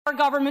Our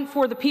Government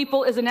for the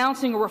People is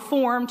announcing a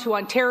reform to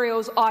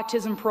Ontario's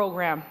autism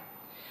program.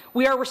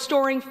 We are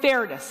restoring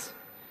fairness,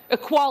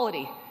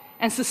 equality,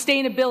 and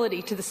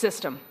sustainability to the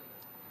system.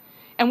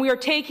 And we are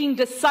taking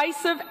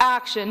decisive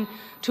action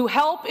to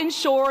help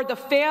ensure the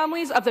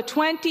families of the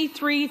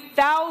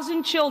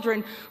 23,000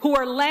 children who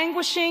are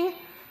languishing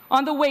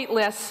on the wait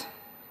list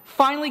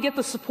finally get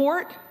the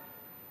support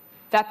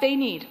that they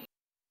need.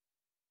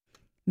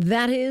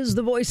 That is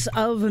the voice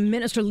of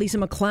Minister Lisa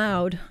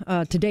MacLeod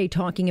today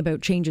talking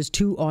about changes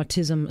to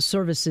autism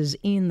services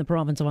in the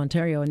province of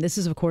Ontario. And this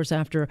is, of course,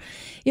 after,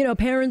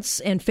 parents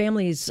and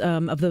families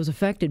of those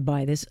affected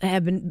by this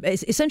have been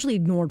essentially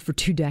ignored for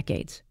 2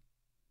 decades.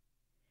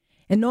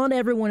 And not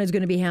everyone is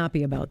going to be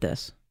happy about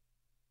this.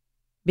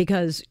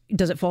 Because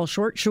does it fall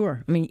short?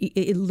 Sure. I mean,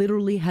 it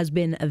literally has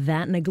been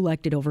that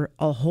neglected over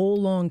a whole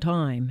long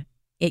time.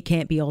 It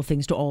can't be all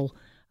things to all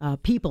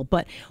people.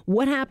 But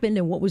what happened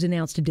and what was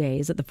announced today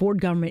is that the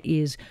Ford government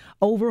is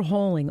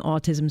overhauling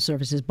autism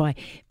services by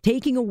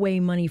taking away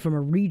money from a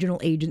regional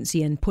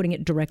agency and putting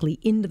it directly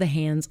into the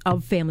hands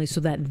of families so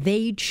that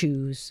they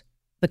choose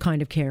the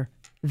kind of care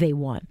they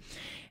want.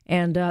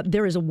 And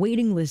there is a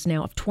waiting list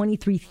now of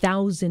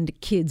 23,000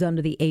 kids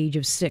under the age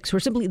of 6 who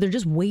are they're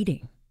just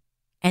waiting,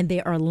 and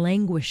they are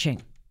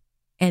languishing.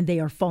 And they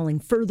are falling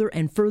further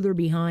and further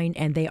behind,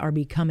 and they are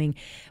becoming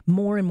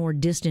more and more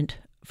distant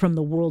from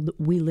the world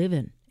we live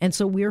in. And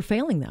so we are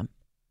failing them.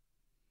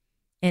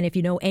 And if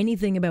you know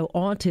anything about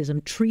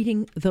autism,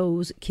 treating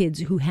those kids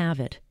who have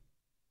it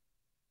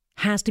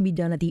has to be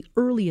done at the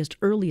earliest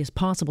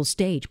possible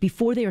stage.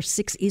 Before they are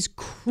 6 is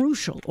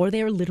crucial, or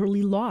they are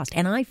literally lost.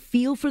 And I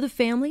feel for the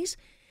families.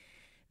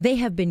 They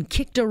have been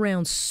kicked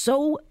around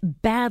so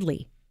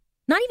badly.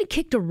 Not even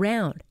kicked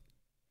around.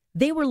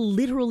 They were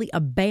literally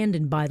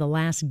abandoned by the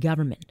last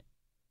government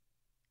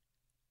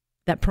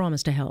that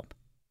promised to help.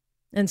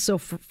 And so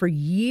for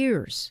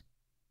years,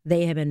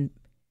 they have been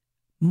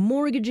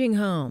mortgaging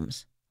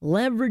homes,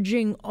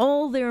 leveraging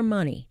all their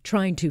money,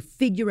 trying to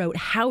figure out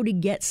how to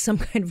get some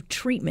kind of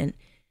treatment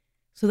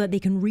so that they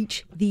can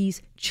reach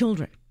these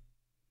children.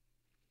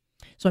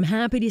 So I'm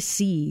happy to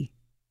see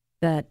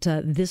that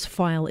this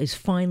file is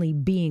finally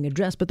being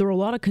addressed. But there are a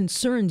lot of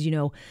concerns,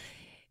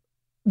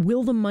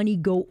 will the money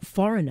go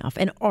far enough?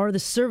 And are the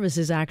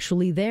services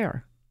actually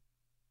there?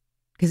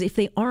 Because if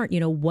they aren't,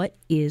 what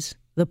is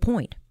the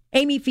point?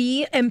 Amy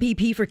Fee,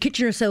 MPP for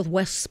Kitchener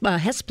Southwest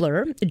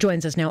Hespeler,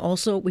 joins us now.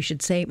 Also, we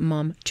should say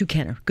mom to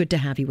Kenner. Good to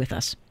have you with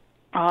us.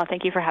 Oh,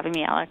 thank you for having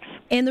me, Alex.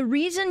 And the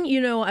reason,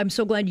 I'm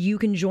so glad you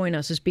can join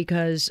us is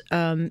because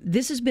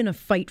this has been a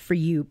fight for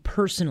you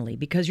personally,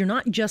 because you're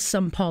not just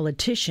some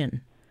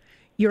politician.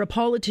 You're a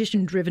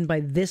politician driven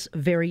by this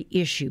very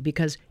issue,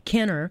 because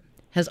Kenner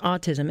has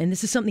autism, and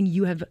this is something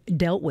you have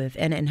dealt with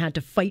and had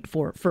to fight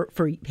for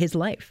his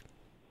life.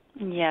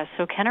 Yes,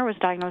 so Kenner was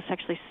diagnosed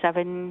actually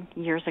 7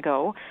 years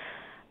ago,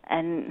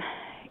 and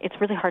it's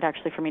really hard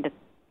actually for me to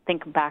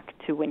think back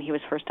to when he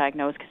was first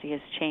diagnosed because he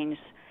has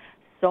changed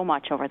so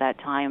much over that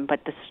time,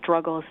 but the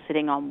struggles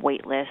sitting on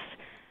wait lists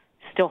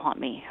still haunt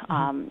me.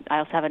 Mm-hmm. I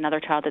also have another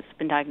child that's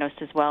been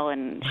diagnosed as well,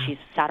 and she's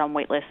sat on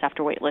wait list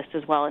after wait list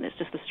as well, and it's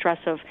just the stress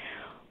of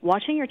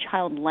watching your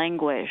child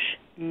languish,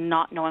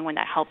 not knowing when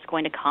that help's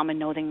going to come, and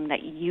knowing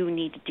that you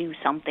need to do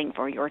something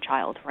for your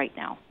child right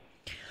now.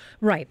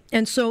 Right.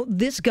 And so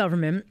this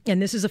government,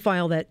 and this is a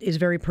file that is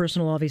very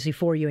personal, obviously,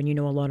 for you and you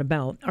know a lot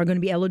about, are going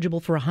to be eligible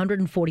for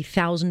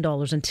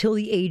 $140,000 until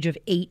the age of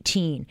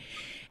 18.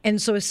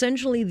 And so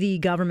essentially the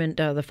government,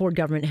 the Ford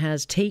government,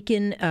 has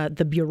taken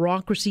the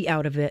bureaucracy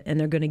out of it, and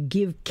they're going to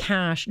give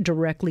cash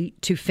directly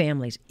to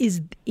families.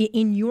 Is,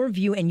 in your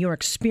view and your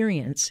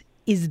experience,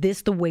 is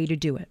this the way to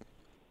do it?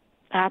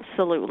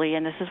 Absolutely,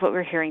 and this is what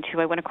we're hearing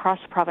too. I went across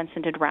the province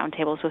and did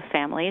roundtables with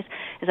families,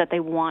 is that they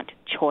want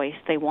choice.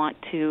 They want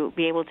to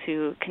be able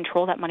to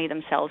control that money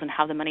themselves and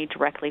have the money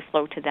directly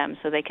flow to them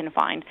so they can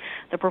find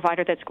the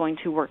provider that's going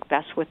to work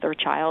best with their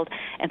child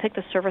and pick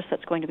the service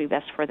that's going to be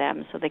best for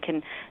them. So they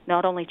can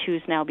not only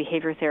choose now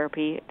behavior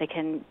therapy, they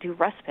can do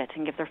respite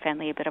and give their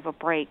family a bit of a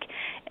break.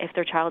 If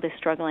their child is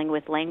struggling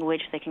with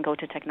language, they can go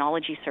to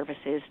technology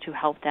services to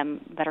help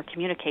them better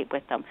communicate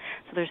with them.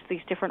 So there's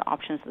these different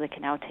options that they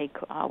can now take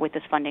with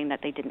this funding that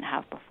they didn't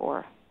have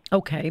before.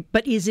 Okay,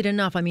 but is it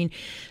enough? I mean,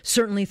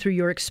 certainly through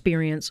your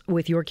experience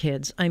with your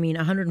kids, I mean,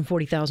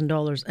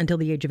 $140,000 until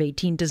the age of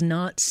 18 does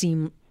not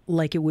seem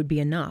like it would be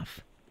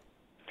enough.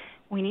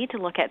 We need to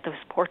look at those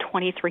poor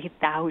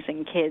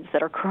 23,000 kids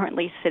that are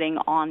currently sitting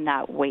on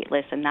that wait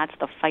list, and that's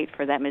the fight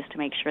for them, is to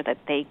make sure that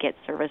they get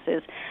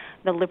services.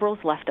 The Liberals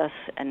left us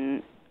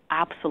an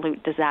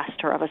absolute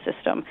disaster of a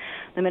system.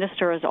 The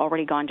minister has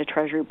already gone to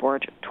Treasury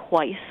Board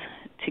twice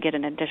to get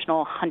an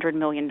additional $100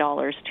 million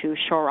to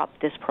shore up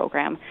this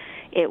program.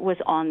 It was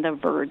on the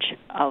verge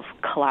of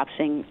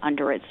collapsing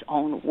under its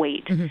own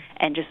weight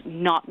and just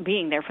not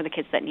being there for the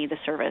kids that need the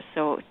service.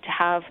 So to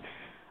have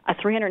a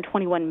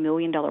 $321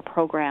 million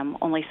program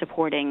only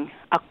supporting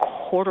a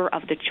quarter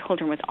of the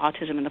children with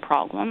autism in the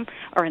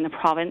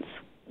province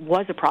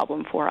was a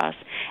problem for us,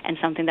 and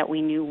something that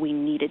we knew we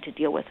needed to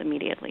deal with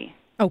immediately.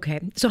 Okay.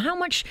 So how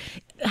much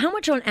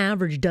on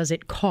average does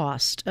it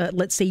cost,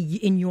 let's say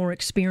in your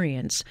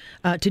experience,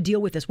 to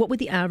deal with this? What would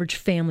the average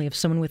family of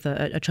someone with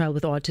a child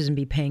with autism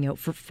be paying out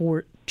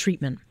for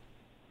treatment?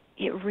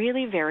 It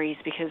really varies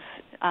because,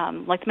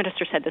 like the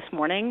minister said this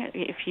morning,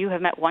 if you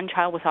have met one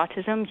child with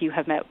autism, you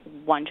have met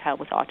one child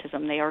with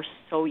autism. They are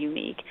so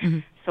unique. Mm-hmm.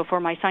 So for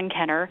my son,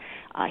 Kenner,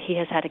 he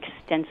has had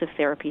extensive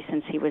therapy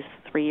since he was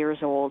 3 years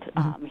old.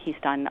 Mm-hmm. He's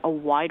done a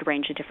wide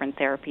range of different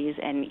therapies,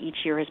 and each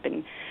year has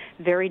been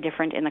very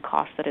different in the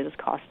cost that it has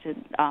costed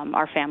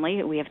our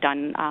family. We have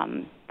done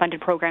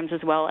funded programs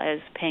as well as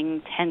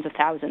paying tens of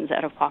thousands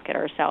out of pocket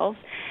ourselves.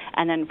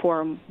 And then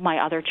for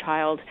my other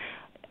child,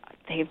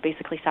 they've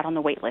basically sat on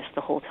the wait list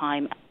the whole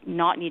time,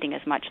 not needing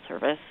as much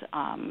service,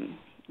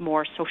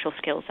 more social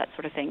skills, that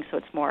sort of thing. So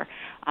it's more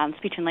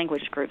speech and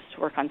language groups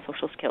to work on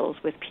social skills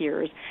with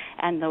peers,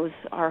 and those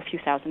are a few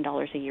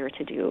 $1,000s a year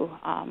to do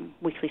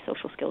weekly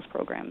social skills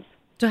programs.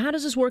 So how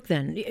does this work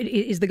then?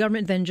 Is the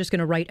government then just going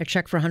to write a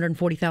check for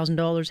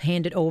 $140,000,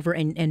 hand it over,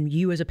 and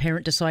you as a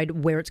parent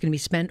decide where it's going to be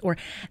spent? Or,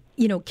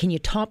 can you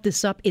top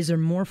this up? Is there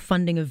more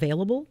funding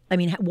available? I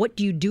mean, what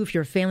do you do if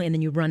you're a family and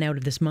then you run out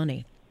of this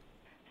money?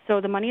 So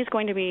the money is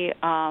going to be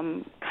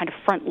kind of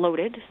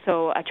front-loaded.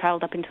 So a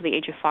child up until the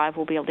age of 5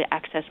 will be able to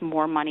access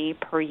more money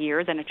per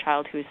year than a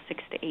child who is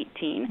 6 to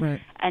 18.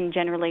 Right. And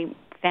generally,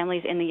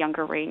 families in the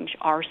younger range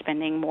are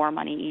spending more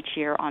money each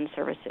year on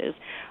services.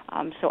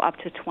 So up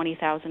to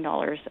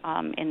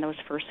 $20,000 in those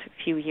first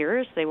few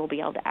years, they will be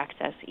able to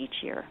access each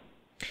year.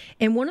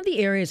 And one of the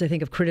areas I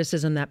think of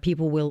criticism that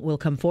people will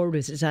come forward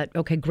with is that,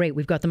 okay, great,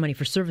 we've got the money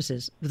for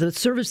services. The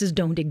services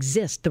don't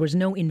exist. There was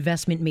no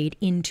investment made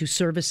into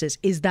services.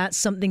 Is that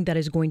something that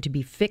is going to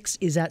be fixed?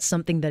 Is that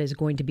something that is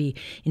going to be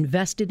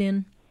invested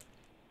in?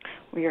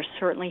 We are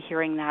certainly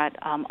hearing that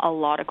a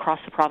lot across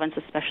the province,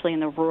 especially in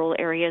the rural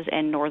areas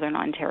and northern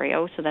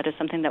Ontario. So that is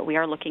something that we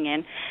are looking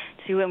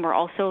into, and we're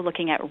also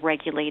looking at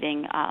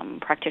regulating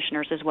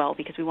practitioners as well,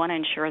 because we want to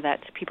ensure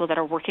that people that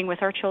are working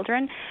with our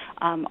children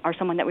are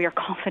someone that we are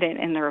confident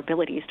in their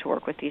abilities to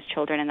work with these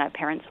children and that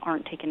parents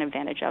aren't taken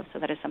advantage of. So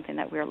that is something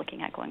that we are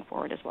looking at going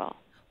forward as well.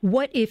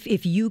 What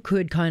if you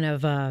could kind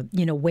of,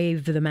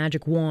 wave the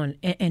magic wand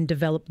and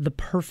develop the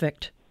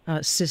perfect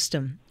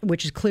system,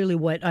 which is clearly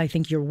what I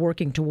think you're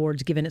working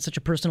towards, given it's such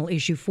a personal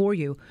issue for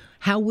you?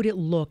 How would it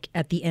look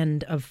at the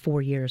end of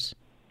 4 years?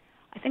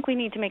 I think we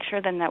need to make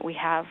sure then that we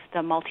have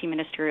the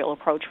multi-ministerial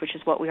approach, which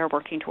is what we are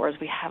working towards.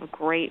 We have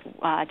great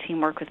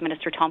teamwork with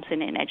Minister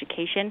Thompson in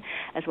education,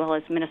 as well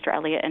as Minister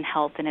Elliott in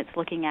health, and it's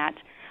looking at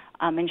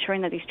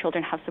ensuring that these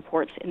children have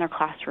supports in their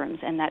classrooms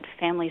and that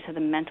families have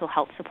the mental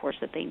health supports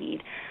that they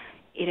need.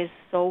 It is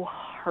so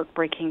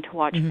heartbreaking to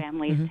watch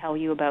families tell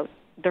you about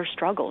their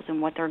struggles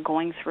and what they're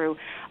going through.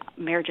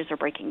 Marriages are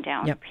breaking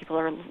down. Yep.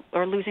 People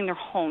are losing their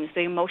homes.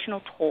 The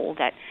emotional toll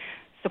that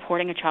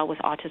supporting a child with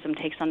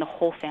autism takes on the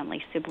whole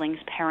family, siblings,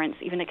 parents,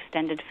 even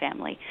extended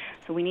family.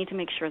 So we need to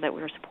make sure that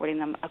we're supporting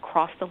them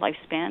across the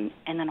lifespan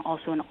and then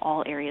also in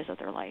all areas of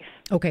their life.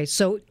 Okay,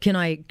 so can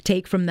I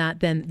take from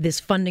that then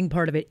this funding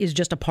part of it is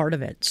just a part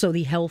of it? So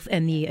the health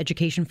and the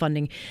education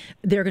funding,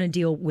 they're going to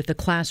deal with the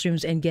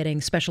classrooms and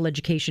getting special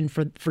education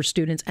for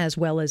students, as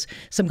well as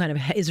some kind of,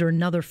 is there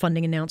another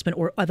funding announcement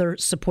or other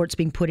supports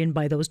being put in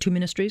by those two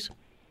ministries?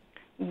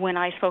 When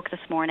I spoke this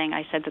morning,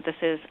 I said that this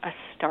is a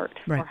start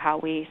for how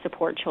we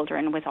support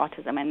children with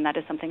autism, and that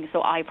is something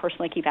so I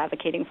personally keep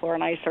advocating for,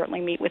 and I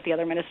certainly meet with the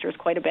other ministers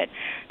quite a bit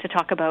to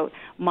talk about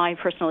my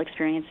personal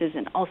experiences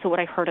and also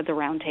what I heard at the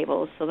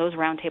roundtables. So those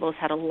roundtables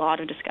had a lot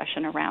of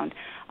discussion around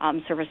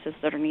services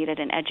that are needed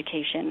in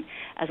education,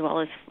 as well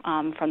as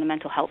from the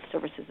mental health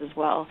services as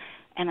well.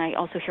 And I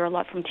also hear a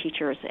lot from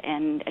teachers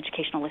and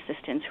educational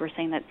assistants who are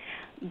saying that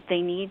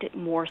they need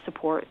more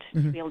support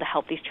to be able to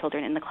help these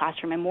children in the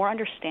classroom and more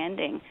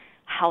understanding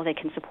how they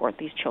can support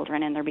these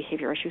children and their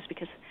behavior issues,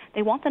 because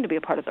they want them to be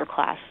a part of their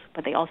class,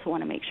 but they also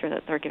want to make sure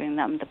that they're giving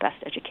them the best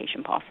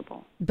education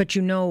possible. But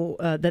you know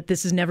that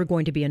this is never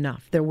going to be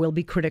enough. There will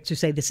be critics who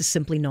say this is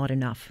simply not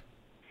enough.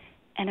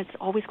 And it's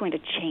always going to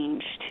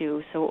change,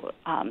 too. So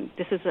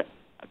this is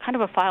kind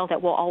of a file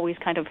that will always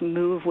kind of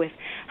move with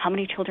how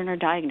many children are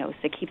diagnosed.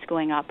 It keeps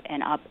going up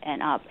and up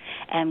and up.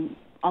 And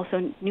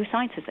also new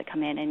sciences that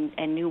come in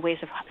and new ways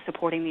of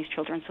supporting these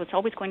children. So it's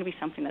always going to be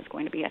something that's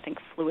going to be, I think,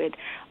 fluid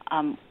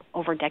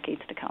over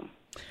decades to come.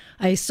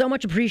 I so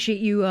much appreciate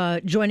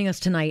you joining us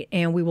tonight,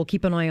 and we will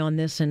keep an eye on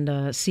this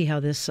and see how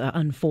this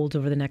unfolds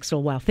over the next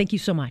little while. Thank you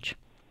so much.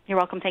 You're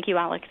welcome. Thank you,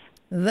 Alex.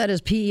 That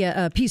is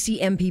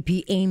PC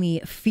MPP Amy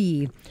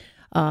Fee.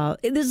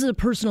 This is a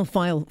personal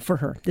file for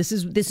her. This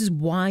is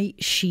why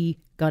she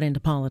got into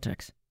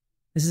politics.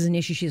 This is an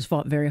issue she has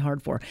fought very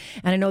hard for.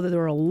 And I know that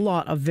there are a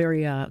lot of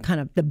very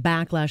kind of the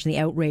backlash and the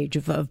outrage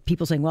of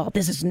people saying, well,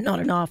 this is not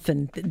enough.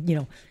 And,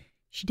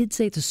 she did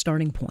say it's a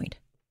starting point.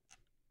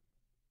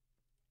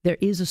 There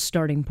is a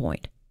starting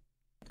point.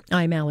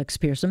 I'm Alex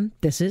Pearson.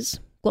 This is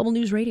Global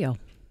News Radio.